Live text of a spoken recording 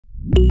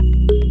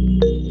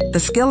The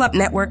Skill Up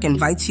Network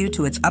invites you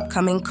to its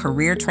upcoming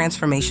Career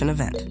Transformation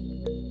event.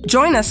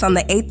 Join us on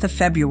the 8th of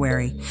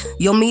February.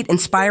 You'll meet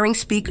inspiring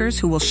speakers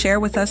who will share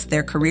with us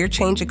their career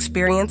change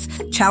experience,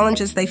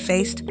 challenges they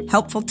faced,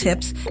 helpful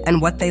tips,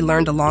 and what they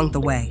learned along the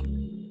way.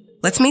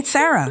 Let's meet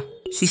Sarah.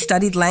 She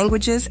studied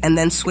languages and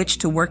then switched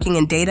to working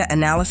in data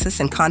analysis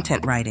and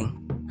content writing.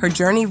 Her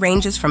journey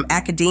ranges from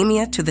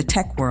academia to the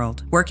tech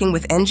world, working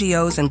with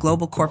NGOs and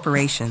global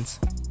corporations.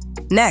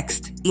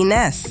 Next,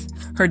 Ines.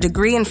 Her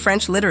degree in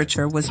French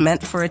literature was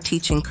meant for a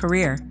teaching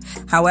career.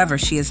 However,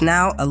 she is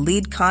now a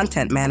lead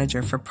content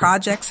manager for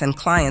projects and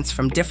clients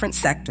from different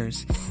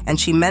sectors, and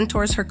she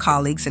mentors her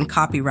colleagues in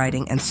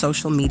copywriting and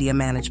social media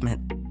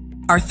management.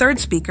 Our third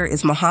speaker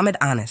is Mohammed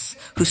Anis,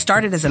 who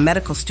started as a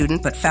medical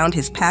student but found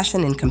his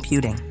passion in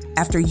computing.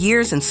 After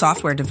years in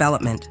software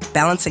development,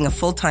 balancing a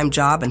full-time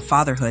job and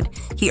fatherhood,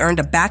 he earned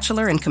a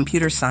bachelor in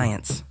computer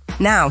science.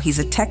 Now he's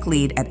a tech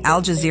lead at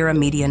Al Jazeera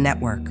Media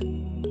Network.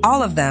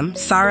 All of them,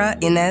 Sarah,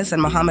 Ines,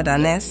 and Mohammed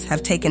Anis,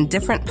 have taken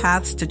different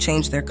paths to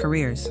change their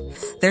careers.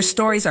 Their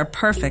stories are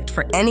perfect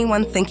for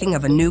anyone thinking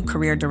of a new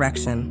career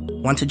direction.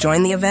 Want to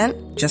join the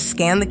event? Just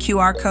scan the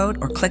QR code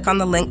or click on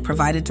the link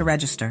provided to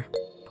register.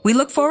 We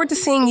look forward to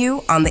seeing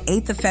you on the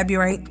 8th of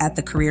February at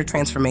the Career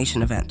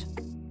Transformation event.